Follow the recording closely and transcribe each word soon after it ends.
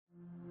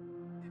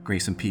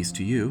Grace and peace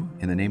to you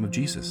in the name of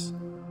Jesus.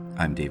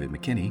 I'm David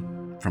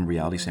McKinney from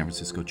Reality San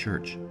Francisco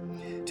Church.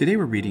 Today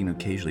we're reading and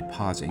occasionally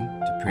pausing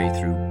to pray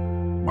through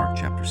Mark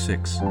chapter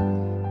 6.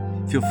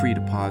 Feel free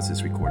to pause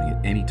this recording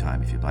at any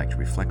time if you'd like to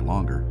reflect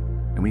longer,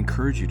 and we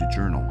encourage you to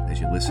journal as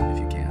you listen if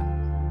you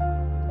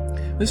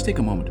can. Let's take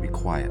a moment to be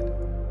quiet,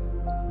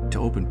 to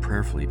open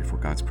prayerfully before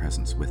God's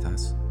presence with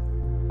us.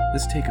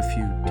 Let's take a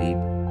few deep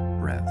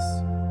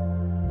breaths.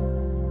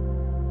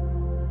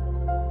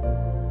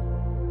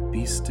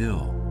 Be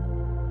still.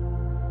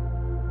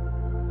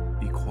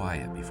 Be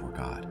quiet before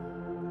God.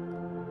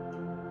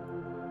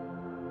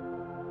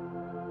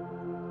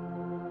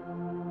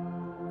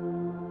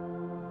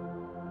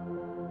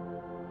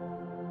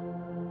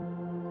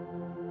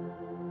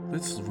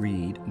 Let's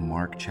read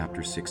Mark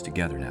chapter 6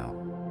 together now.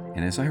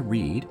 And as I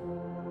read,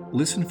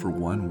 listen for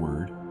one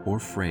word or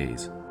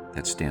phrase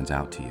that stands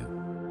out to you.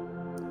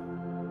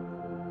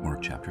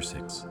 Mark chapter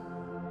 6.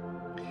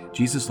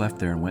 Jesus left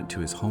there and went to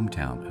his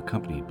hometown,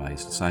 accompanied by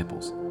his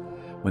disciples.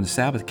 When the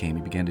Sabbath came,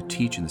 he began to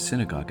teach in the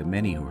synagogue, and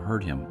many who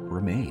heard him were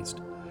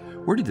amazed.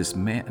 "Where did this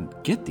man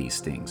get these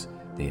things?"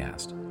 they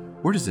asked.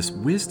 "Where is this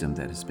wisdom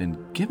that has been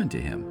given to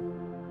him?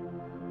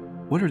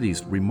 What are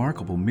these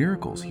remarkable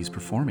miracles he's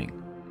performing?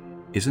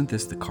 Isn't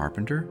this the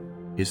carpenter?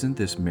 Isn't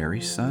this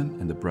Mary's son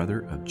and the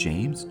brother of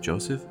James,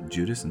 Joseph,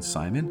 Judas, and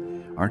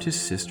Simon? Aren't his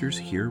sisters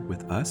here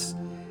with us?"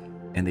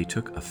 And they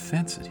took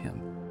offense at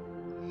him.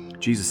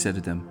 Jesus said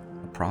to them,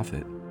 "A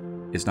prophet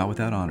is not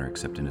without honor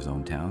except in his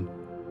own town,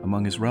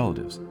 among his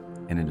relatives,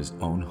 and in his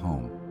own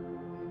home."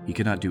 He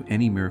could not do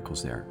any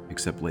miracles there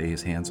except lay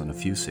his hands on a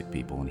few sick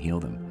people and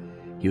heal them.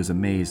 He was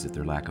amazed at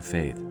their lack of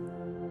faith.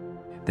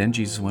 Then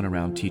Jesus went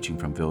around teaching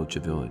from village to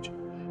village.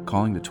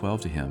 Calling the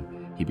 12 to him,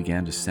 he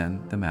began to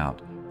send them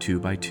out 2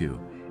 by 2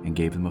 and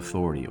gave them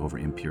authority over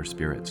impure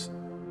spirits.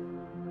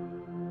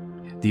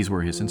 These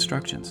were his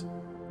instructions.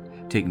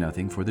 "Take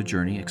nothing for the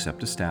journey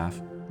except a staff,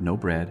 no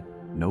bread,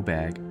 no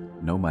bag,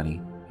 no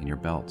money in your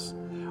belts.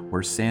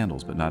 Wear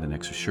sandals but not an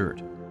extra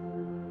shirt.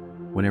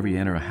 Whenever you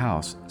enter a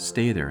house,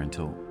 stay there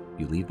until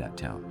you leave that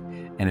town.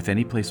 And if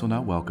any place will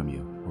not welcome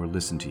you or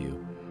listen to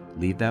you,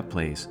 leave that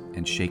place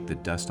and shake the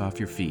dust off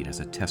your feet as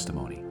a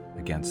testimony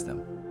against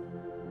them."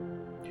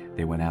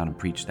 They went out and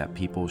preached that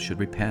people should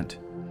repent.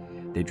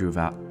 They drove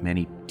out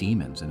many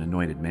demons and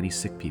anointed many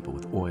sick people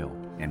with oil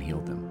and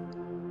healed them.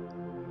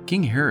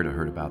 King Herod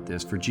heard about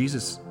this, for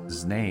Jesus'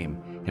 name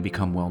had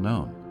become well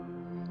known.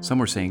 Some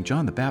were saying,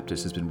 "John the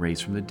Baptist has been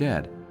raised from the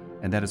dead,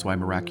 and that is why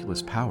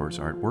miraculous powers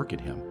are at work in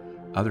him."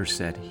 Others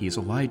said he is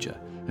Elijah,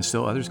 and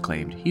still others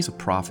claimed he's a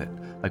prophet,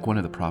 like one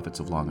of the prophets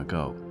of long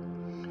ago.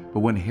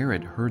 But when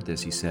Herod heard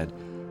this, he said,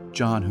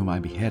 "John, whom I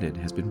beheaded,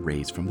 has been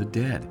raised from the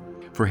dead."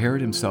 For Herod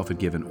himself had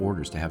given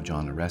orders to have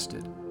John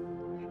arrested,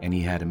 and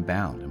he had him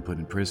bound and put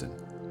in prison.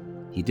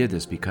 He did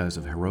this because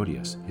of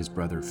Herodias, his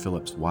brother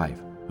Philip's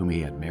wife, whom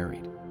he had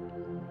married.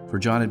 For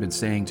John had been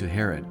saying to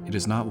Herod, "It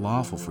is not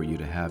lawful for you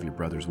to have your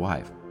brother's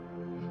wife."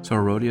 So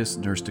Herodias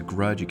nursed a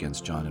grudge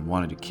against John and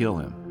wanted to kill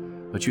him,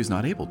 but she was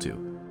not able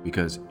to,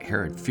 because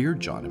Herod feared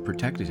John and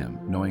protected him,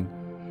 knowing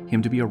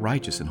him to be a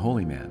righteous and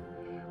holy man.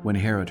 When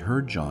Herod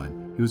heard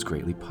John, he was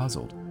greatly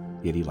puzzled,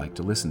 yet he liked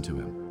to listen to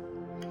him.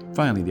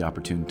 Finally, the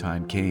opportune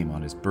time came.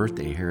 On his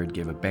birthday, Herod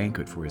gave a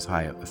banquet for his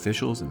high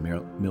officials and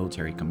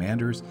military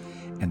commanders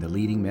and the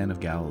leading men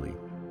of Galilee.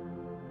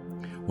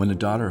 When the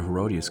daughter of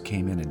Herodias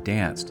came in and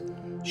danced,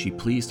 she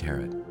pleased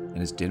Herod and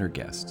his dinner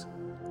guests.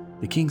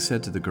 The king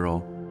said to the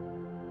girl,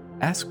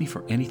 "Ask me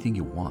for anything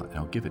you want, and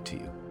I'll give it to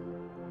you."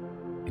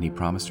 And he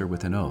promised her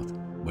with an oath,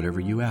 "Whatever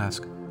you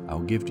ask, I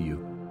will give to you,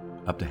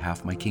 up to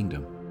half my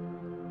kingdom."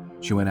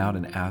 She went out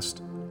and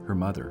asked her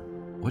mother,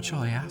 "What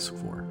shall I ask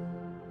for?"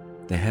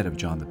 "The head of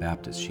John the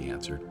Baptist," she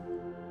answered.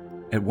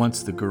 At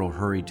once the girl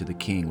hurried to the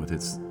king with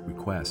its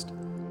request,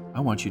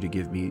 "I want you to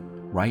give me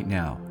right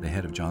now the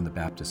head of John the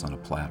Baptist on a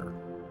platter."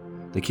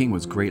 The king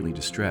was greatly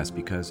distressed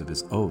because of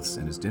his oaths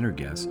and his dinner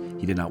guests.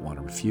 He did not want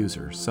to refuse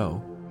her,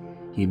 so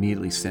he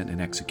immediately sent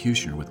an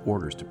executioner with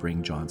orders to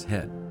bring John's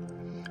head.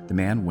 The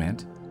man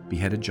went,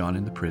 beheaded John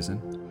in the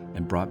prison,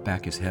 and brought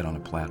back his head on a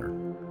platter.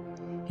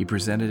 He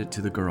presented it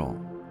to the girl,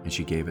 and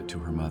she gave it to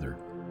her mother.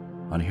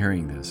 On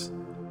hearing this,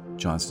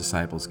 John's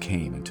disciples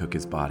came and took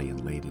his body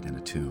and laid it in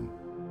a tomb.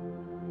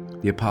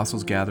 The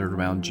apostles gathered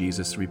around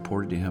Jesus and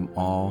reported to him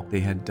all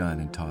they had done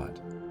and taught.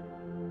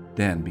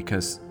 Then,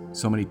 because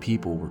so many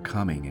people were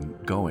coming and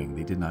going,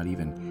 they did not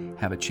even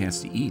have a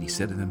chance to eat. He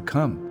said to them,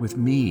 "Come with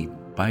me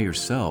by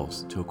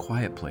yourselves to a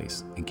quiet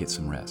place and get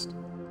some rest."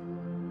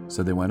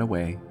 So they went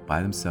away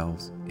by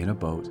themselves in a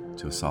boat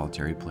to a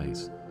solitary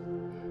place.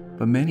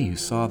 But many who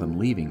saw them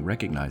leaving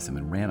recognized them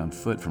and ran on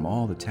foot from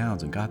all the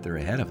towns and got there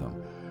ahead of them.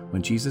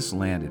 When Jesus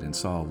landed and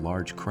saw a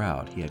large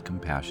crowd, he had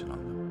compassion on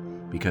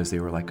them, because they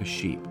were like a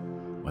sheep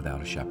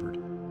without a shepherd.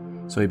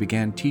 So he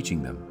began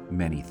teaching them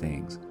many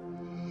things.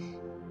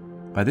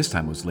 By this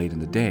time it was late in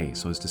the day,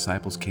 so his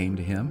disciples came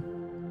to him.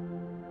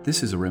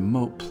 "This is a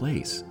remote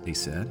place," they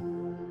said,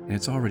 "and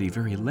it's already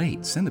very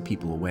late. Send the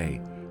people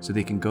away so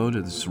they can go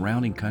to the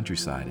surrounding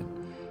countryside and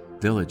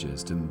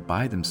villages to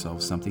buy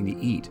themselves something to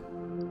eat."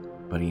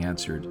 But he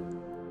answered,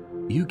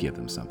 "You give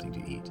them something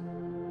to eat."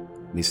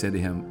 And they said to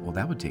him, "Well,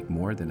 that would take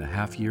more than a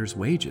half year's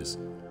wages.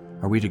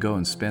 Are we to go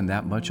and spend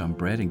that much on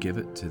bread and give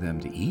it to them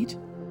to eat?"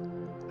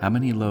 "How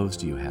many loaves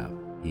do you have?"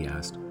 he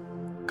asked.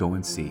 "Go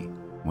and see."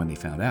 When they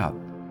found out,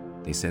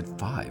 they said,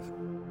 5,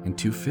 and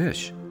 2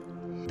 fish.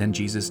 Then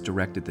Jesus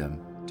directed them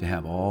to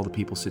have all the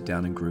people sit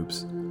down in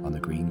groups on the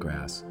green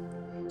grass.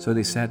 So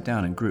they sat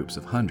down in groups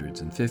of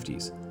hundreds and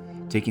 50s.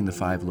 Taking the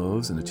 5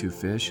 loaves and the 2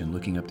 fish and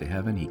looking up to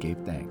heaven, he gave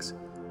thanks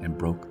and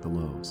broke the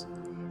loaves.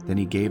 Then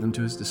he gave them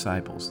to his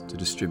disciples to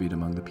distribute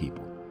among the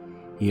people.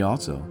 He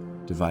also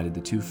divided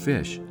the 2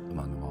 fish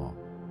among them all.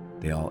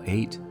 They all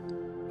ate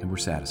and were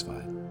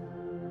satisfied.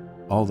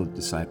 All the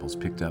disciples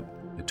picked up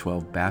the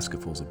 12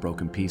 basketfuls of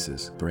broken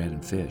pieces, bread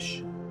and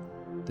fish.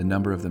 The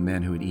number of the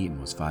men who had eaten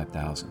was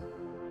 5,000.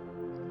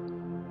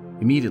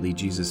 Immediately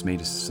Jesus made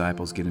his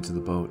disciples get into the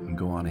boat and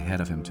go on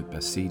ahead of him to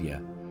Bethsaida.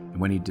 And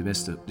when he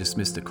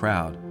dismissed the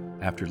crowd,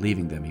 after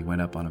leaving them, he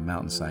went up on a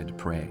mountainside to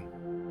pray.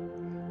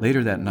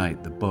 Later that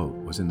night, the boat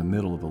was in the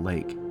middle of a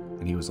lake,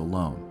 and he was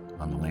alone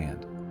on the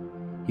land.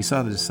 He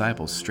saw the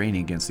disciples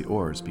straining against the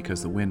oars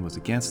because the wind was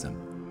against them.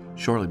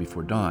 Shortly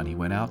before dawn, he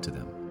went out to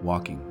them,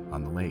 walking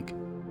on the lake.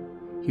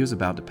 He was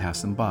about to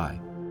pass them by,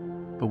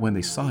 but when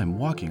they saw him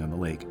walking on the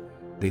lake,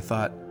 they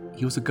thought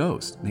he was a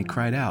ghost, and they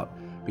cried out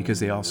because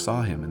they all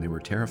saw him and they were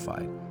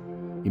terrified.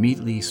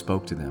 Immediately he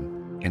spoke to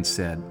them and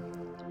said,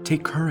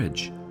 "Take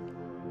courage,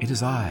 it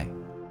is I.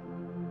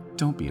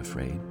 Don't be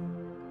afraid."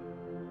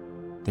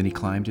 Then he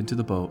climbed into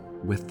the boat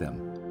with them,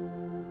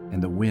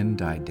 and the wind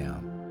died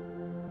down.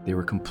 They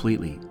were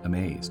completely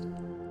amazed,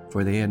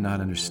 for they had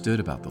not understood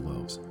about the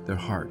loaves. Their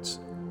hearts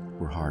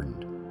were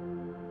hardened.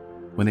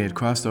 When they had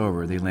crossed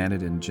over, they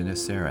landed in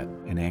Gennesaret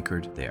and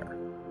anchored there.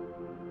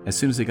 As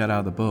soon as they got out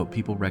of the boat,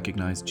 people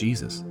recognized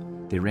Jesus.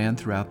 They ran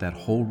throughout that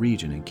whole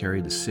region and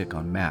carried the sick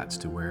on mats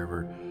to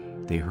wherever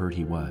they heard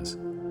he was,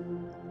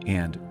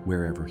 and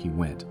wherever he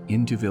went,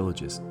 into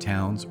villages,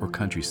 towns, or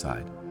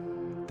countryside.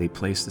 They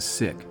placed the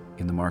sick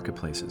in the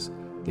marketplaces.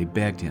 They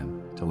begged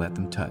him to let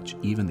them touch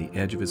even the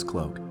edge of his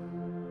cloak,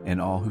 and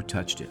all who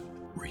touched it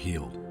were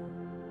healed.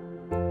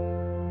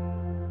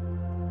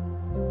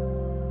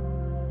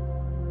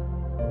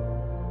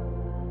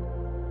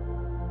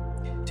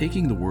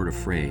 Taking the word or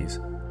phrase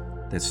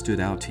that stood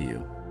out to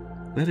you,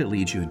 let it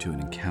lead you into an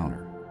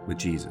encounter with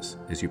Jesus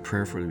as you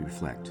prayerfully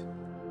reflect.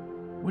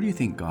 What do you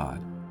think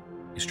God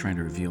is trying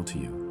to reveal to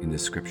you in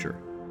this scripture?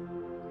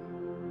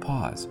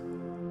 Pause,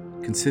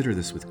 consider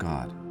this with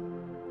God,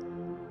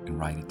 and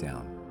write it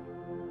down.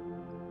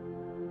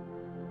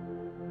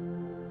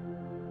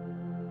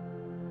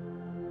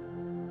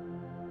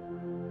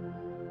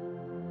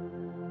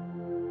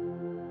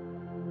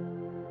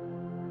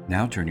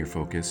 Now turn your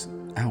focus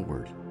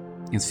outward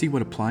and see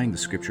what applying the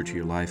scripture to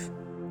your life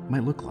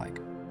might look like.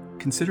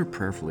 Consider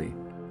prayerfully,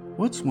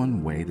 what's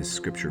one way this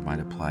scripture might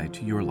apply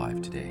to your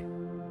life today?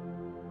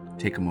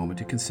 Take a moment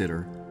to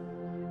consider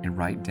and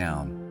write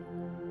down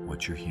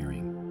what you're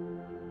hearing.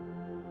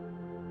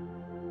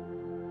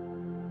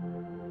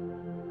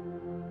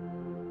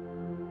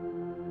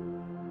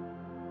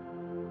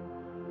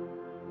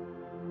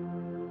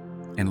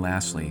 And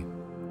lastly,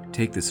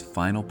 take this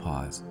final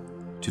pause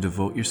to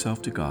devote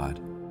yourself to God,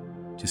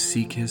 to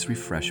seek his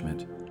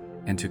refreshment,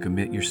 and to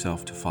commit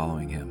yourself to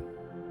following him.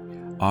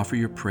 Offer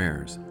your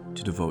prayers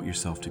to devote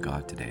yourself to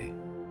God today.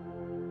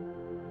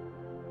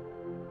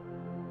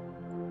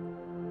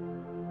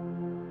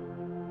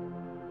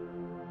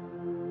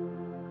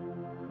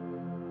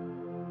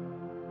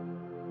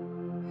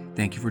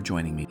 Thank you for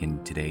joining me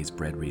in today's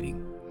bread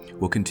reading.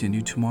 We'll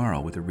continue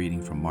tomorrow with a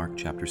reading from Mark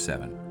chapter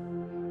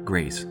 7.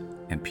 Grace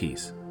and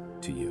peace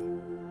to you.